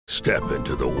Step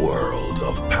into the world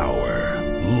of power,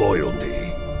 loyalty,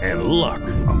 and luck.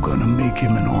 I'm gonna make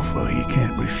him an offer he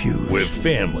can't refuse. With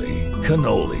family,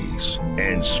 cannolis,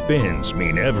 and spins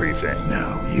mean everything.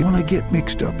 Now, you wanna get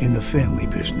mixed up in the family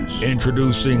business.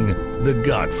 Introducing The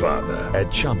Godfather at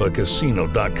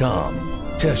ChumbaCasino.com.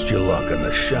 Test your luck in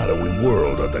the shadowy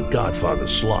world of The Godfather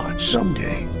slot.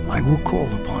 Someday, I will call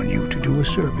upon you to do a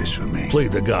service for me. Play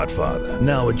The Godfather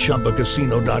now at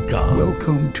ChumbaCasino.com.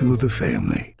 Welcome to the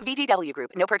family. VGW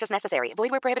Group. No purchase necessary. Void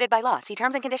where prohibited by law. See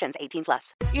terms and conditions.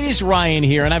 18+. It is Ryan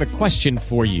here, and I have a question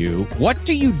for you. What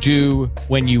do you do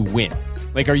when you win?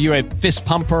 Like, are you a fist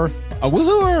pumper, a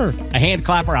woohooer, a hand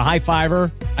clapper, a high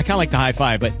fiver? I kind of like the high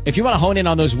five, but if you want to hone in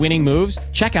on those winning moves,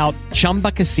 check out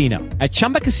Chumba Casino. At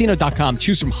ChumbaCasino.com,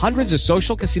 choose from hundreds of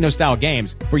social casino-style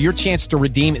games for your chance to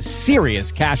redeem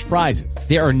serious cash prizes.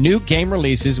 There are new game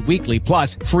releases weekly,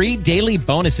 plus free daily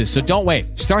bonuses. So don't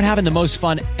wait. Start having the most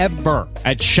fun ever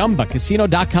at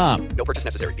ChumbaCasino.com. No purchase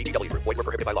necessary. VGW Group. Void where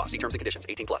prohibited by law. See terms and conditions.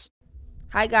 18+.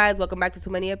 Hi guys, welcome back to Too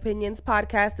Many Opinions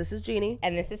podcast. This is Jeannie.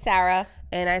 And this is Sarah.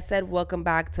 And I said welcome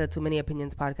back to Too Many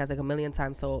Opinions podcast like a million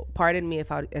times, so pardon me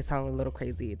if it sounds a little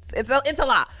crazy. It's a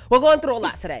lot. We're going through a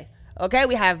lot today. Okay,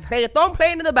 we have reggaeton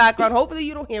playing in the background. Hopefully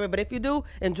you don't hear it, but if you do,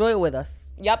 enjoy it with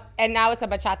us. Yep, and now it's a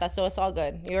bachata, so it's all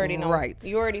good. You already know. Right.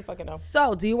 You already fucking know.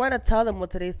 So, do you want to tell them what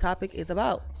today's topic is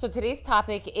about? So today's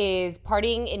topic is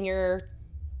partying in your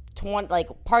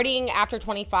partying after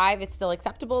 25 is still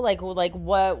acceptable?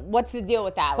 What's the deal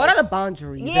with that? What are the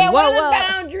boundaries? Yeah, what are the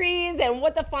boundaries and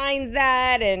what defines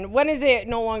that, and when is it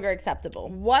no longer acceptable?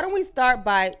 Why don't we start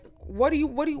by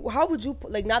how would you,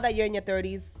 like, now that you're in your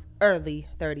 30s, early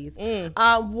 30s,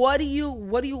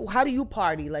 how do you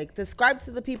party? Like, describe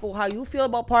to the people how you feel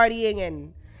about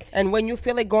partying and when you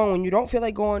feel like going, when you don't feel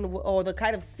like going, or the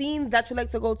kind of scenes that you like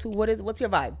to go to. What's your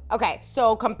vibe? Okay,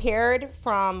 so compared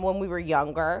from when we were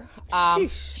younger,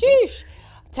 sheesh,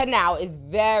 to now is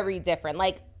very different.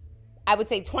 Like, I would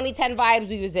say 2010 vibes,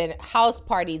 we was in house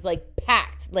parties, like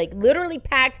packed, like literally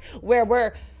packed,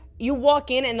 where you walk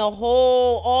in and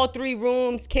all 3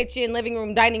 rooms, kitchen, living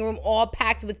room, dining room, all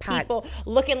packed with people,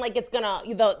 looking like it's gonna,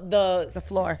 the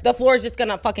floor is just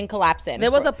gonna fucking collapse in.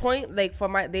 There was a point, like,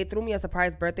 they threw me a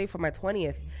surprise birthday for my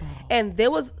 20th, and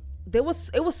it was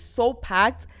so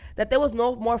packed that there was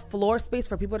no more floor space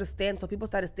for people to stand, so people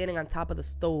started standing on top of the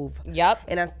stove. Yep.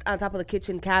 And on top of the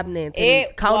kitchen cabinets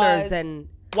and counters and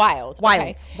wild.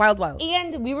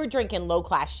 And we were drinking low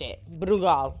class shit.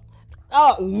 Brugal.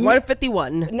 Oh,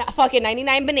 151. Fucking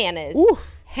 99 bananas. Ooh.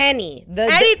 Henny.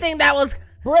 Anything that was...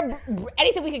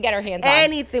 anything we could get our hands on.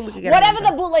 Anything we could get Whatever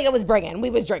the bootlegger was bringing, we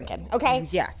was drinking, okay?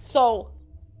 Yes. So,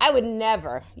 I would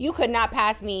never... You could not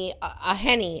pass me a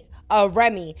Henny, a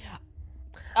Remy.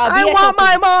 I want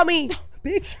my mommy.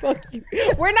 Bitch, fuck you.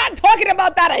 We're not talking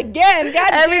about that again. God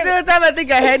Every single time I think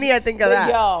of Henny, I think of that.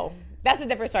 Yo, that's a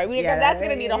different story. That's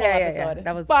going to need a whole episode. Yeah.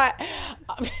 That was... But...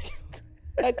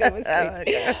 That was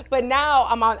crazy. But now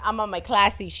I'm on my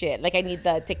classy shit. Like, I need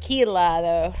the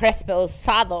tequila, the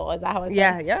reposado. Is that how it's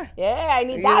saying? Yeah, I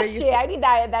need that shit. I need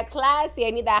that classy.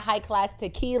 I need that high class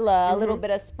tequila, a little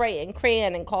bit of spray and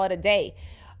crayon, and call it a day.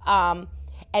 And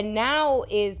now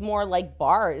is more like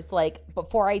bars. Like,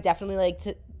 before, I definitely liked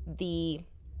the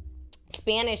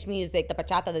Spanish music, the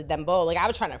bachata, the dembow. Like, I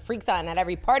was trying to freak something at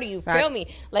every party. You feel me?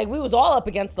 Like, we was all up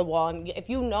against the wall. And if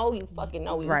you know, you fucking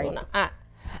know. We were going to...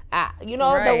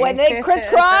 when they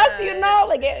crisscross,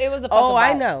 like it was a fucking ball.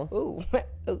 I know. Ooh.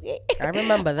 Okay. I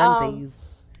remember them days.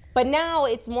 But now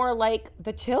it's more like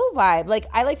the chill vibe. Like,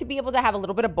 I like to be able to have a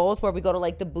little bit of both, where we go to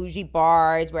like the bougie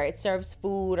bars where it serves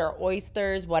food or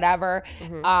oysters, whatever.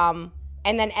 Mm-hmm.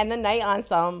 And then end the night on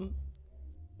some,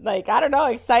 like, I don't know,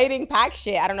 exciting pack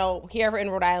shit. I don't know. Here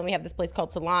in Rhode Island, we have this place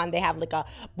called Salon. They have like a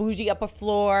bougie upper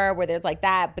floor where there's like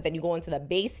that, but then you go into the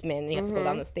basement and you have to go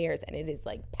down the stairs, and it is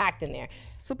like packed in there.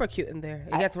 Super cute in there.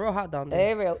 It gets real hot down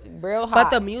there. Real hot. But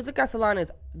the music at Salon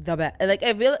is the best. Like,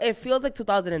 it feels like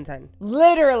 2010.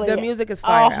 Literally. The music is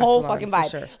fire. A whole Salon, fucking vibe.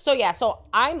 sure. So yeah, so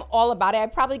I'm all about it. I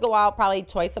probably go out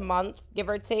twice a month, give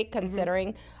or take,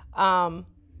 considering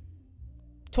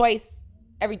twice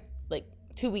every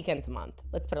 2 weekends a month.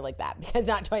 Let's put it like that, because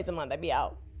not twice a month. I'd be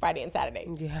out Friday and Saturday.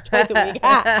 Yeah. Twice a week.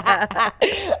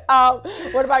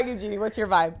 What about you, Jeannie? What's your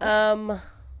vibe?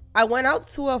 I went out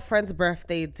to a friend's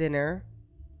birthday dinner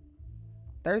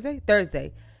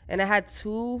Thursday, and I had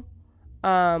 2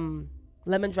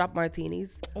 lemon drop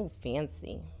martinis. Oh,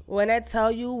 fancy. When I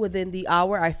tell you, within the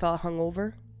hour, I felt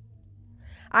hungover.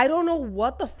 I don't know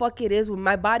what the fuck it is when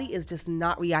my body is just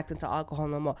not reacting to alcohol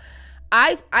no more.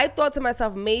 I thought to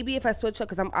myself, maybe if I switch up,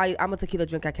 because I'm a tequila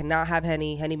drinker, I cannot have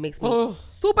Henny. Henny makes me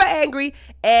super angry.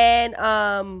 And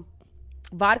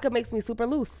vodka makes me super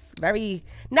loose. Very,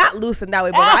 not loose in that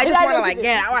way, but I just want to like,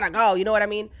 I want to go. You know what I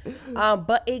mean?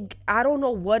 But I don't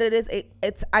know what it is.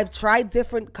 I've tried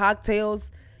different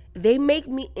cocktails. They make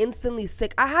me instantly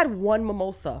sick. I had one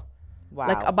mimosa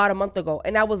like about a month ago,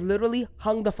 and I was literally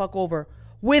hung the fuck over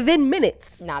within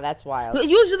minutes. Nah, that's wild.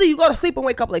 Usually you go to sleep and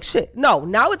wake up like shit. No,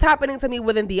 now it's happening to me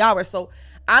within the hour. So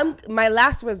my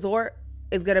last resort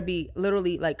is going to be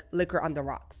literally like liquor on the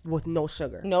rocks with no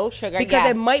sugar. No sugar, because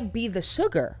it might be the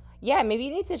sugar. Yeah, maybe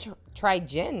you need to try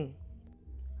gin.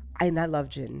 I love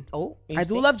gin. Oh, I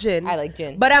do love gin. I like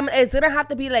gin. But it's going to have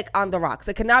to be like on the rocks.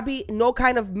 It cannot be no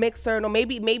kind of mixer. No,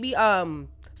 maybe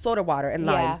soda water and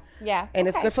lime. Yeah. And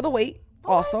it's good for the weight.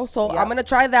 Also, so I'm gonna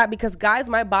try that because guys,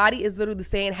 my body is literally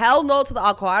saying hell no to the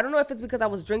alcohol. I don't know if it's because I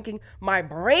was drinking my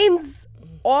brains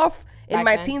off in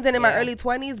my teens and in my early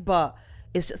 20s, but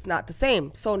it's just not the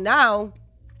same. So now,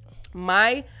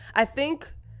 I think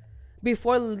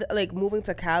before like moving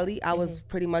to Cali, I was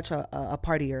pretty much a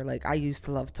partier. Like I used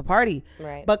to love to party,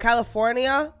 right? But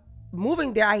California,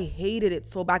 moving there, I hated it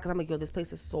so bad because I'm like, yo, this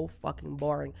place is so fucking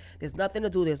boring. There's nothing to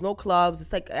do. There's no clubs.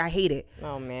 It's like, I hate it.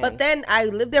 Oh, man. But then I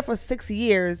lived there for 6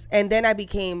 years, and then I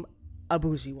became a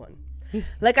bougie one.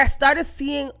 Like, I started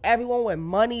seeing everyone with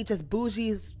money, just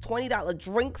bougie, $20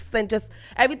 drinks, and just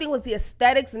everything was the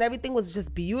aesthetics, and everything was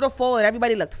just beautiful, and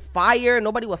everybody looked fire.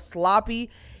 Nobody was sloppy,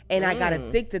 and I got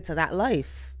addicted to that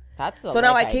life. That's so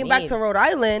now I came back to Rhode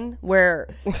Island, where...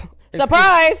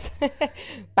 Surprise!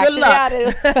 Good luck.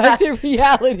 Back to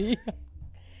reality.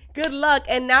 Good luck.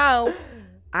 And now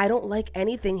I don't like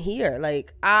anything here.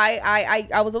 Like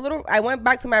I went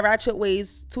back to my ratchet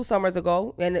ways 2 summers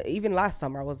ago, and even last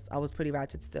summer I was pretty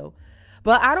ratchet still.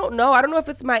 But I don't know if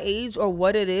it's my age or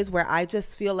what it is, where I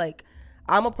just feel like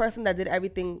I'm a person that did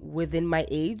everything within my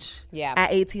age. Yeah.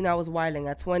 At 18 I was wilding.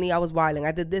 At 20 I was wilding.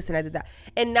 I did this and I did that.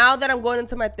 And now that I'm going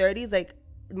into my 30s, like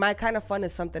my kind of fun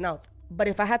is something else. But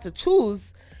if I had to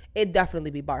choose, it'd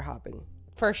definitely be bar hopping.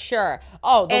 For sure.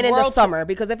 Oh, and in the summer,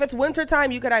 because if it's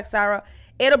wintertime, you could ask Sarah,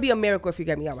 it'll be a miracle if you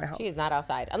get me out of my house. She's not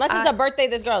outside. Unless it's a birthday,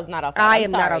 this girl is not outside. I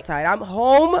am not outside. I'm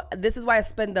home. This is why I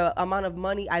spend the amount of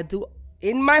money I do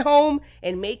in my home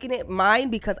and making it mine,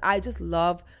 because I just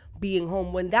love being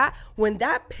home. When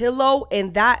that pillow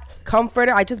and that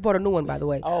comforter, I just bought a new one, by the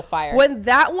way. Oh, fire. When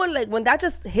that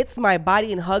just hits my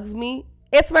body and hugs me,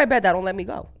 it's my bed that don't let me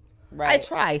go. Right.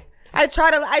 I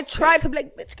try to be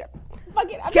like, bitch,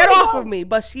 get off of me.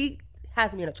 But she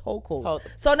has me in a chokehold.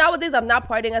 So nowadays I'm not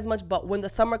partying as much, but when the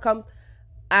summer comes,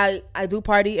 I do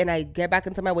party and I get back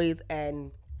into my ways,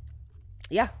 and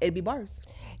yeah, it'd be bars.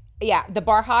 Yeah, the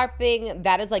bar hopping,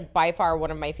 that is like by far one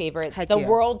of my favorites. Heck the yeah.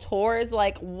 world tours,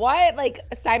 like what? Like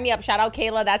sign me up. Shout out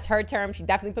Kayla, that's her term. She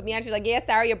definitely put me on. She's like, yeah,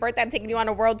 Sarah, your birthday, I'm taking you on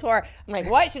a world tour. I'm like,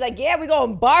 what? She's like, yeah, we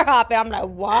going bar hopping. I'm like,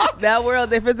 what? That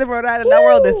world, if it's in Rhode Island, that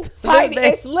world is tiny.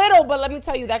 It's little, but let me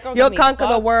tell you, that girl. You'll conquer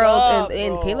the world,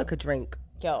 and Kayla could drink.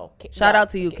 Yo, shout out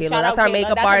to you, Kayla. That's our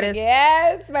makeup artist.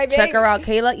 Yes, my baby. Check her out,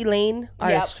 Kayla Elaine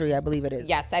Artistry, I believe it is.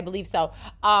 Yes, I believe so.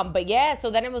 But yeah,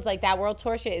 so then it was like that world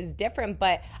tour shit is different.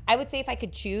 But I would say if I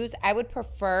could choose, I would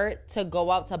prefer to go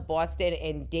out to Boston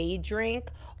and day drink,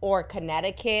 or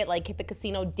Connecticut, like hit the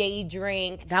casino, day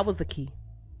drink. That was the key.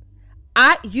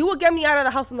 You will get me out of the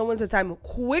house in the wintertime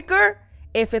quicker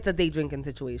if it's a day drinking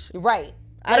situation. Right.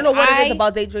 I don't know what it is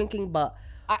about day drinking, but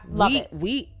I love it.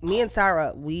 Me and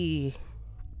Sarah, we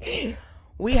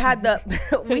had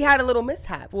a little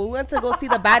mishap. We went to go see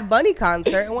the Bad Bunny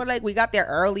concert, and we're like, we got there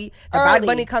early. Bad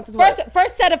Bunny concert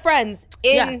first set of friends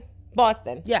in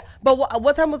Boston. Yeah, but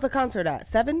what time was the concert at?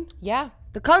 7? Yeah,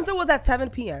 the concert was at 7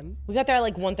 p.m. We got there at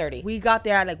like 1:30. We got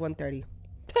there at like 1:30.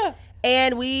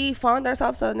 And we found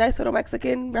ourselves a nice little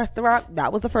Mexican restaurant.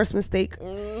 That was the first mistake.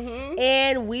 Mm-hmm.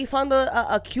 And we found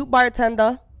a cute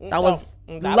bartender. That was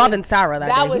loving Sarah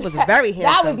that day. He was very handsome.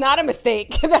 That was not a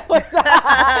mistake.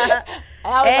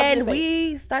 And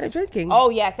we started drinking. Oh,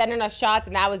 yeah, sending us shots,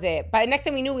 and that was it. But the next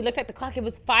thing we knew, we looked at the clock. It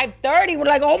was 5:30. We're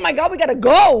like, oh, my God, we got to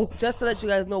go. Just to let you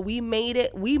guys know, we made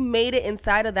it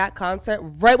inside of that concert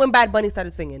right when Bad Bunny started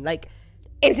singing. Like,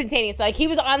 instantaneous. Like, he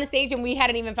was on the stage and we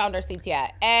hadn't even found our seats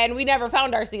yet. And we never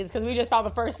found our seats because we just found the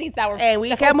first seats that were and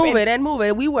we kept moving and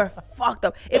moving. We were fucked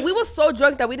up. And we were so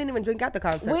drunk that we didn't even drink at the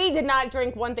concert. We did not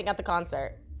drink one thing at the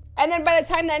concert. And then by the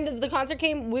time the end of the concert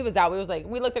came, we was out.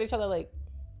 We looked at each other like,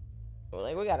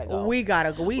 we gotta go. We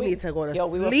gotta go. We need to go to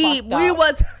sleep. We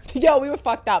were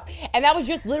fucked up. And that was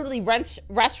just literally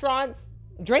restaurants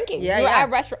drinking. Yeah, we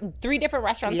were at 3 different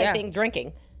restaurants, I think,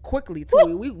 drinking. quickly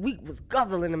too. We was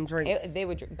guzzling them drinks. They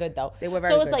were good though. They were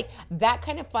very good. good. So it's like that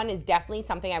kind of fun is definitely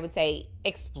something I would say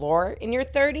explore in your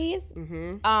 30s.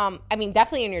 Mm-hmm. I mean,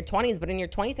 definitely in your 20s, but in your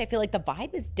 20s, I feel like the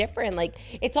vibe is different. Like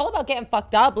it's all about getting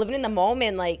fucked up, living in the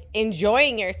moment, like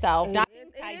enjoying yourself, not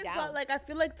being tied down. But like I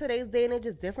feel like today's day and age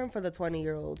is different for the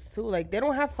 20-year-olds too. Like they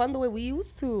don't have fun the way we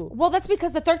used to. Well, that's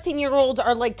because the 13-year-olds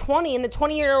are like 20 and the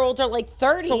 20-year-olds are like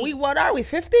 30. So what are we,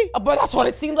 50? But that's what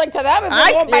it seemed like to them if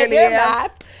they're going by their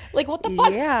math. Like what the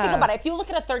fuck? Yeah. Think about it. If you look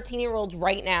at a 13-year-old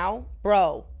right now,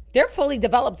 bro, they're fully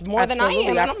developed more than I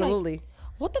am. Absolutely. Like,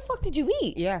 what the fuck did you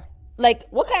eat? Yeah. Like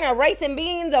what kind of rice and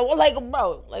beans or like,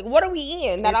 bro, like what are we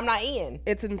eating that I'm not eating?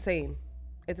 It's insane.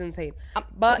 But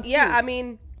confused. yeah, I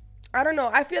mean, I don't know.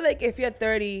 I feel like if you're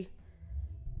 30,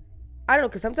 I don't know,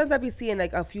 because sometimes I be seeing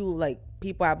like a few like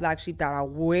people at Black Sheep that are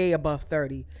way above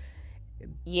 30.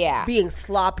 Yeah. Being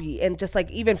sloppy and just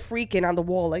like even freaking on the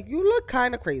wall. Like you look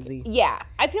kind of crazy. Yeah.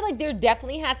 I feel like there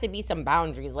definitely has to be some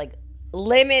boundaries, like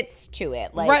limits to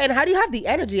it. Like, right. And how do you have the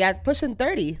energy at pushing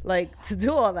 30 like to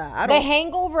do all that? The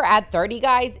hangover at 30,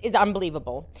 guys, is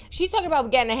unbelievable. She's talking about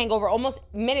getting a hangover almost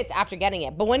minutes after getting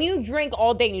it. But when you drink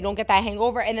all day and you don't get that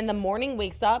hangover and then the morning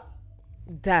wakes up,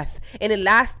 death. And it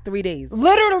lasts 3 days.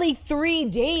 Literally 3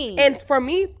 days. And for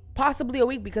me, possibly a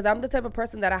week, because I'm the type of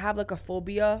person that I have like a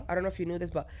phobia. I don't know if you knew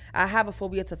this, but I have a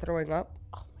phobia to throwing up.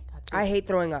 Oh my God. I hate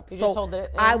throwing up. So just hold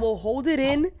it in? I will hold it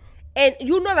in. And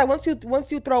you know that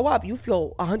once you throw up, you feel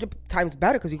 100 times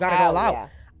better because you got it all out. Yeah.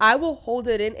 I will hold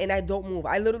it in and I don't move.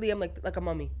 I literally am like a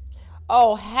mummy.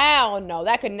 Oh, hell no.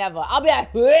 That could never. I'll be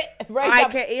like, right I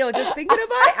can't, just thinking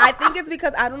about it. I think it's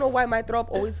because I don't know why my throw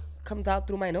up always comes out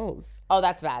through my nose. Oh,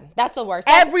 that's bad. That's the worst.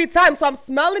 Every time. So I'm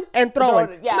smelling and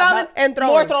throwing. Smelling and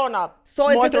throwing. More throwing up. So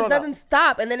it doesn't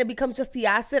stop. And then it becomes just the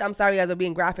acid. I'm sorry you guys are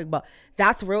being graphic, but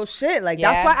that's real shit. Like,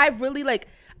 that's why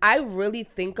I really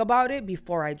think about it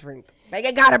before I drink. Like,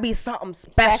 it gotta be something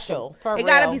special. For real. It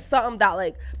gotta be something that,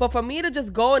 like, but for me to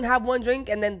just go and have one drink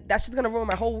and then that's just gonna ruin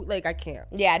my whole, like, I can't.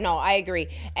 Yeah, no, I agree.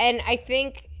 And I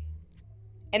think,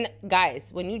 and guys,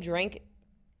 when you drink,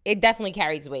 it definitely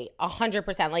carries weight,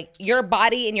 100%. Like, your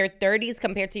body in your 30s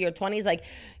compared to your 20s, like,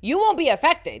 you won't be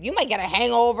affected. You might get a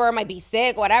hangover, might be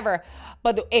sick, whatever.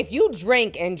 But if you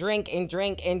drink and drink and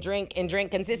drink and drink and drink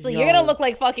consistently, you're going to look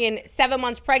like fucking 7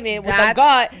 months pregnant with a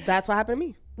gut. That's what happened to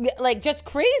me. Like, just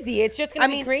crazy. It's just going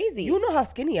to be crazy. You know how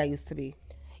skinny I used to be.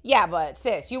 Yeah, but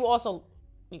sis, you also,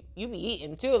 you be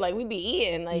eating too. Like, we be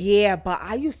eating. Like, yeah, but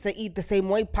I used to eat the same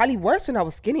way, probably worse when I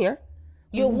was skinnier.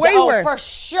 Way worse. For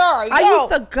sure. I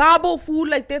used to gobble food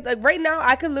like this. Like right now,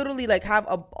 I could literally like have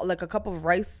a cup of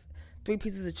rice, 3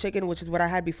 pieces of chicken, which is what I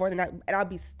had before, and I'd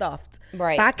be stuffed.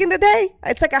 Right. Back in the day,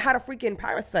 it's like I had a freaking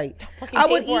parasite. I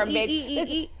would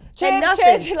eat, and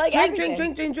nothing. Like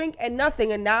drink, and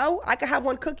nothing. And now I could have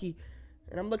one cookie,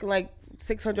 and I'm looking like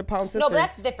 600-pound sisters. No, but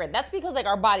that's different. That's because like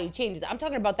our body changes. I'm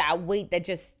talking about that weight that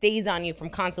just stays on you from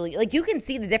constantly. Like you can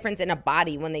see the difference in a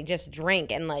body when they just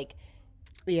drink and like.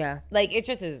 Yeah. Like, it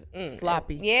just is...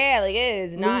 sloppy. Yeah, like, it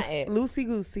is not it.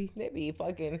 Loosey-goosey. They be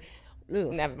fucking...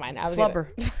 Ugh. Never mind. I was flubber.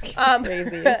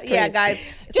 Crazy. It's crazy. Yeah, guys.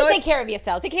 Just take care of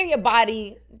yourself. Take care of your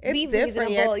body. It's be different.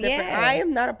 reasonable. Yeah, it's different. Yeah. I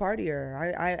am not a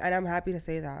partier. And I'm happy to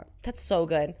say that. That's so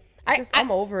good.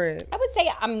 I'm over it. I would say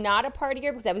I'm not a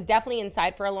partier because I was definitely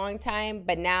inside for a long time.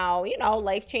 But now,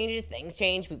 life changes, things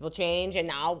change, people change, and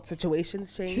now...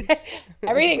 Situations change.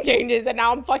 Everything changes, and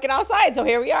now I'm fucking outside. So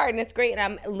here we are, and it's great. And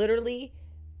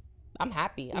I'm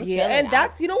happy. I'm chilling. And now.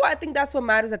 that's, what? I think that's what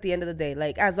matters at the end of the day.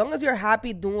 Like, as long as you're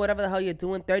happy doing whatever the hell you're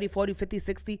doing, 30, 40, 50,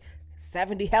 60,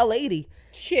 70, hell, 80.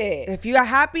 Shit. If you're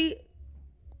happy...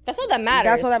 That's all that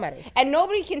matters. That's all that matters. And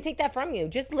nobody can take that from you.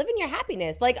 Just live in your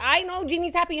happiness. Like, I know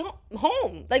Jeannie's happy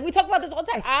home. Like, we talk about this all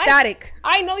the time. Ecstatic.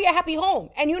 I know you're happy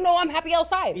home. And I'm happy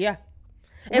outside. Yeah.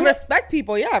 And respect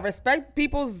people. Yeah. Respect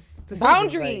people's decisions.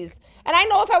 Boundaries. And I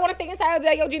know if I want to stay inside, I'll be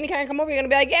like, yo, Jeannie, can I come over? You're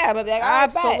going to be like, yeah. I'm going to be like, all right,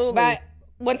 absolutely. But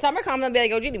when summer comes, I'll be like,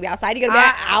 yo, Jeannie, we outside. You're going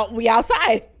to be like, we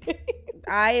outside.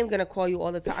 I am going to call you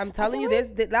all the time. I'm telling you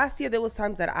this. Last year, there was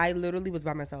times that I literally was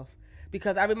by myself.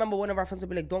 Because I remember one of our friends would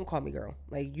be like, don't call me, girl.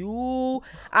 Like,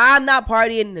 I'm not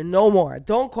partying no more.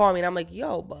 Don't call me. And I'm like,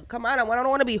 yo, but come on. I don't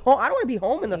want to be home. I don't want to be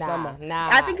home in the summer.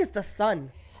 I think it's the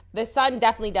sun. The sun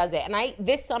definitely does it. And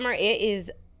this summer, it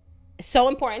is so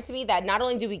important to me that not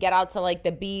only do we get out to, like,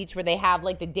 the beach where they have,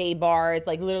 like, the day bars,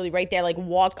 like, literally right there, like,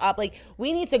 walk up. Like,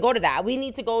 we need to go to that. We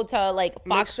need to go to, like,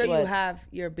 Foxwoods. Make sure you have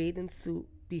your bathing suit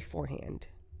beforehand.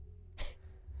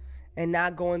 And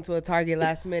not go into a Target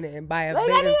last minute and buy a bathing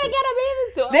suit. I need to get a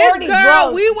bathing suit. This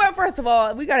girl, we were, first of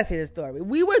all, we got to say this story.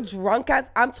 We were drunk as,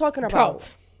 I'm talking about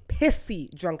pissy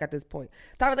drunk at this point.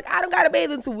 Tyra was like, I don't got a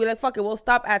bathing suit. We're like, fuck it, we'll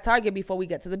stop at Target before we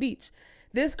get to the beach.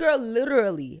 This girl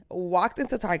literally walked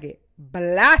into Target,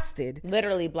 blasted, put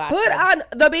on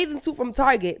the bathing suit from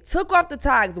Target, took off the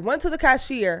tags, went to the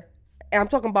cashier, and I'm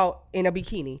talking about in a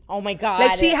bikini. Oh my God.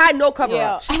 Like, she had no cover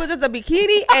up. She was just a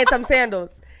bikini and some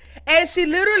sandals. And she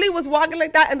literally was walking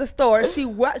like that in the store. She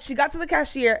got to the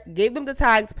cashier, gave them the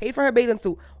tags, paid for her bathing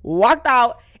suit, walked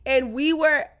out, and we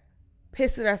were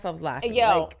pissing ourselves laughing.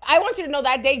 Yo, I want you to know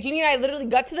that day, Jeannie and I literally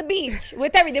got to the beach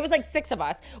with there was like 6 of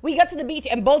us. We got to the beach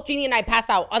and both Jeannie and I passed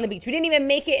out on the beach. We didn't even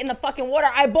make it in the fucking water.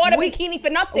 I bought a bikini for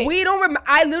nothing.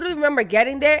 I literally remember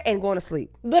getting there and going to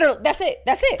sleep. Literally, that's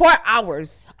it. 4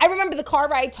 hours. I remember the car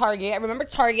ride Target. I remember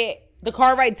Target, the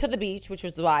car ride to the beach, which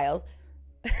was wild.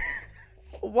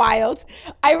 Wild.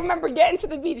 I remember getting to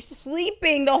the beach,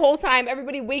 sleeping the whole time,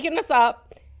 everybody waking us up.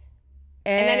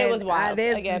 And then it was wild.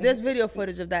 There's video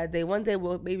footage of that day. One day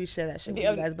we'll maybe share that shit with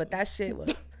you guys, but that shit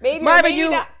was... maybe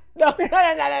you... No.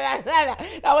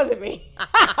 That wasn't me.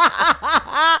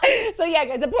 So yeah,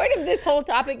 guys, the point of this whole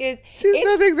topic is... She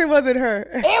still thinks it wasn't her.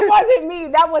 It wasn't me.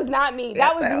 That was not me.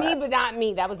 That was me, but not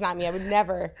me. That was not me. I would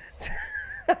never...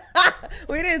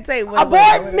 We didn't say abort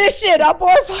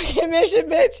fucking mission,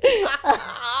 bitch.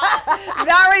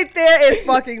 That right there is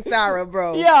fucking Sarah,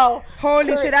 bro. Yo,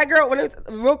 holy shit, that girl.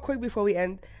 Real quick before we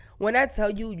end, when I tell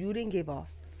you didn't give a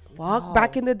fuck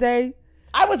back in the day,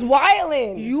 I was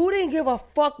wilding. You didn't give a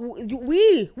fuck.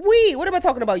 We. What am I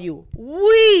talking about? You.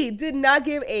 We did not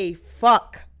give a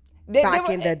fuck back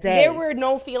in the day. There were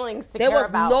no feelings to care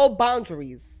about. There was no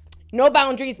boundaries. No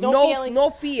boundaries, no feelings. No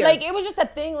fear. Like, it was just a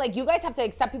thing. Like, you guys have to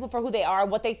accept people for who they are,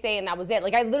 what they say, and that was it.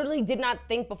 Like, I literally did not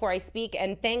think before I speak,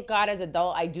 and thank God as an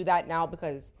adult I do that now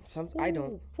because... I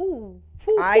don't.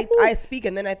 I speak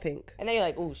and then I think. And then you're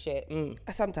like, ooh, shit.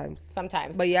 Sometimes.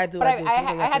 But yeah, I do. But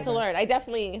I had to learn.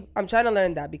 I'm trying to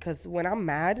learn that because when I'm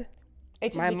mad...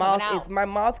 My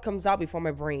mouth comes out before my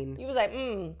brain. He was like,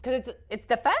 because it's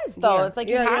defense though. Yeah. It's like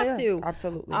you have to.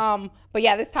 Absolutely. But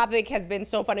yeah, this topic has been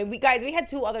so funny. We had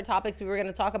 2 other topics we were going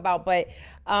to talk about, but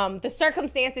the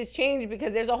circumstances changed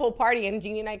because there's a whole party and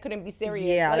Jeannie and I couldn't be serious.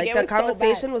 Yeah, like the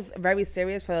conversation was very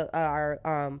serious for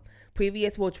our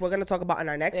previous, which we're going to talk about in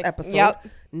our next episode. Yep.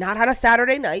 Not on a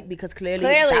Saturday night because clearly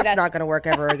that's not going to work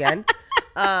ever again.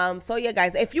 So yeah,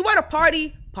 guys, if you want to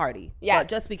party. Yes. But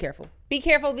just be careful. Be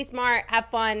careful, be smart, have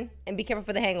fun, and be careful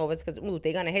for the hangovers because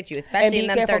they're gonna hit you, especially in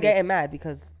them 30s. And be careful getting mad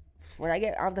because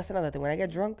that's another thing. When I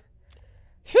get drunk,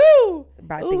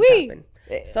 bad things happen.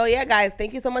 So yeah, guys,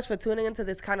 thank you so much for tuning into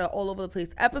this kind of all over the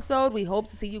place episode. We hope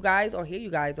to see you guys or hear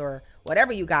you guys or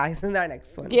whatever you guys in our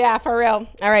next one. Yeah, for real.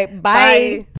 All right, bye.